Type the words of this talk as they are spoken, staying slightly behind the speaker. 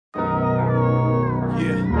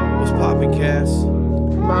poppin', Cass?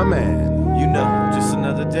 My man. You know, just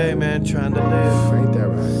another day, man, trying to live. Ain't that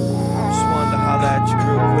right? Just wanted to holler at you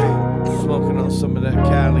real quick. Smoking on some of that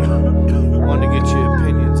Cali. Wanted to get your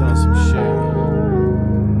opinions on some shit.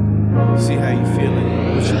 See how you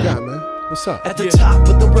feeling. What you got, man? What's up? At the top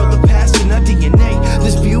of the world, the past in our DNA.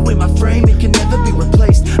 This view in my frame, it can never be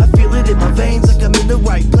replaced. I feel it in my veins like I'm in the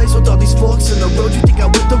right place. With all these forks in the road, you think I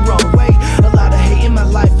went the wrong way. A lot of hate in my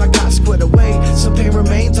life, I got squared away. Some pain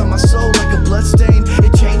remains on my soul like a blood stain.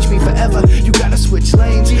 It changed me forever, you gotta switch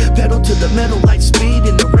lanes. Pedal to the metal, light speed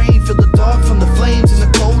in the rain. Feel the dark from the flames in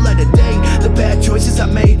the cold light of day. The bad choices I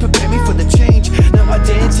made prepare me for the change. Now I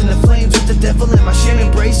dance in the flames with the devil in my shame.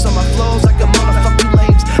 Embrace all my flaws like a motherfucking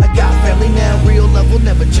lames. I got family now, real love will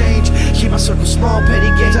never change. Keep my circle small, petty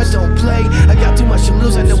games I don't play. I got too much to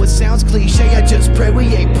lose, I know it sounds cliche. I just pray we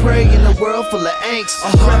ain't prey in a world full of angst.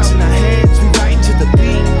 Our hearts in our hands, we right into the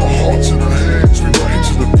beat. Our hearts in our hands, we right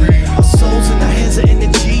into the beat. Our souls in our hands are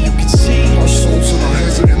energy, you can see. Our souls in our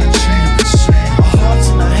hands are energy, you can see. Our hearts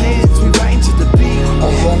in our hands, we right into the beat.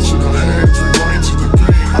 Our hearts in our hands, we right into the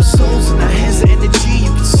beat. Our souls in our hands are energy,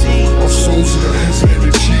 you can see. Our souls in our hands are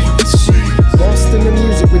energy, you can see. Lost in the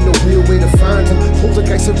music with no real way to find them. Hold the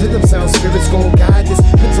Cayce rhythm sound, spirits gon' guide this.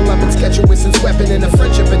 Pencil I've been sketching with since weapon and a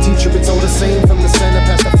friendship. A teacher, it's all the same from the center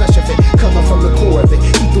past the flesh of it. Coming from the core of it,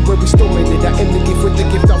 either where we storing it. I am the gift with the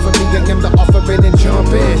gift offered me. I am the offering and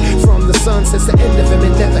jump in. From the sun since the end of him,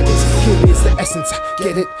 it never is. Here is the essence, I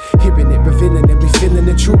get it. Hearing it, revealing it, we feeling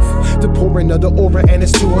the truth. The pouring of the aura and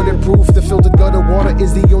it's 200 proof. The filtered gutter water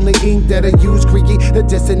is the only ink that I use. Create the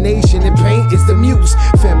destination and paint is the muse.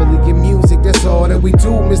 Family and music, that's all that we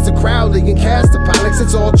do. Mr. Crowley and Castor, Pollux,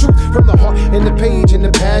 it's all true. From the heart and the page and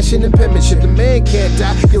the passion and penmanship. The man can't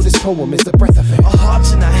die, yo, this poem is the breath of it. Our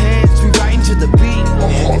hearts in our hands, we right into the beat.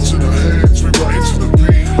 Our hearts in our hands, we right into the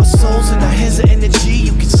beat. Our souls in our hands are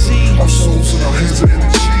energy, you can see. Our souls in our hands are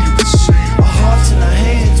energy, you can see. Our hearts in our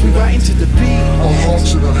hands, we right into the beat. Our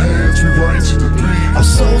hearts in our hands, we right into the beat. Our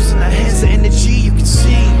souls in our hands are energy, you can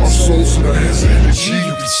see. Our souls in our hands are energy,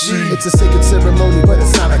 you can see. It's a sacred ceremony, but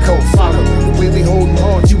it's not a cult following. The way we holding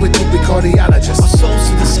on, you would think we cardiologists. Our souls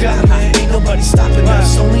to the sky, man, ain't nobody stopping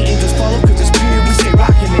us. Only angels follow, cause it's pure, we stay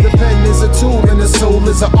rocking it. The pen is a tool and the soul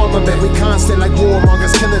is an armament. We constant like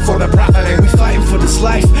warmongers, killing for the profit. We fighting for this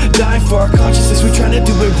life, dying for our consciousness. We trying to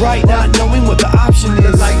do it right, not knowing what the option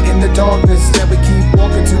The is. light in the darkness that we keep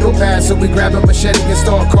walking to no path. So we grab a machete and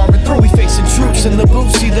start carving through. We facing troops in the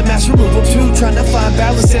booth, see the mass removal too. Trying to find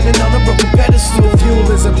balance, standing on a broken pedestal.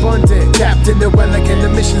 Fuel is abundant, Captain the Welligan. The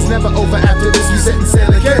mission's never over after this, we setting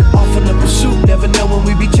sail again. Off in the pursuit, never know when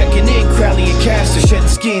we be checking in. Crowley and Castor, shedding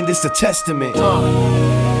skin, this the testament.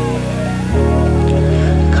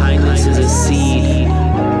 Kindness is a seed.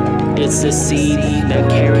 It's the seed that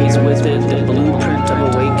carries with it the blueprint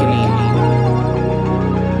of awakening.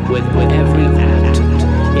 With every act,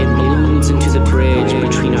 it blooms into the bridge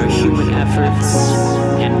between our human efforts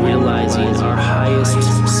and realizing our highest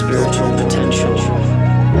spiritual potential.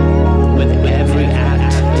 With every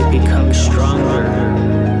act, it becomes stronger.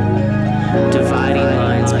 Dividing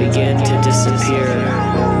lines begin to disappear.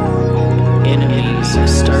 Enemies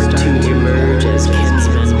start to emerge as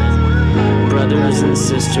kinsmen, brothers and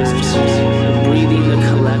sisters, breathing the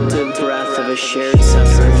collective breath of a shared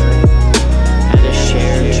suffering and a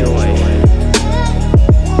shared joy.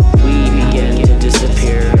 We begin to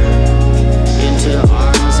disappear into the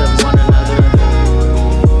arms of one another,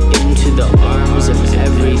 into the arms of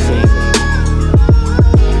everything.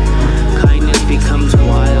 Kindness becomes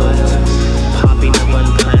wild, popping up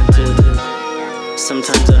unplanted,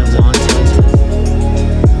 sometimes unwanted.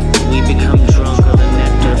 We become drunk on the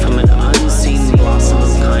nectar from an unseen blossom of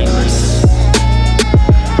kindness.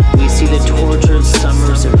 We see the tortured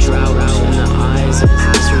summers of drought in the eyes of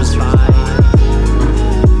passers-by,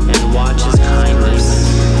 and watch as kindness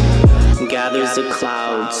gathers the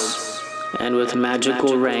clouds and with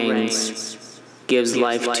magical rains gives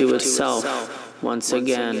life to itself once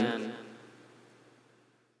again.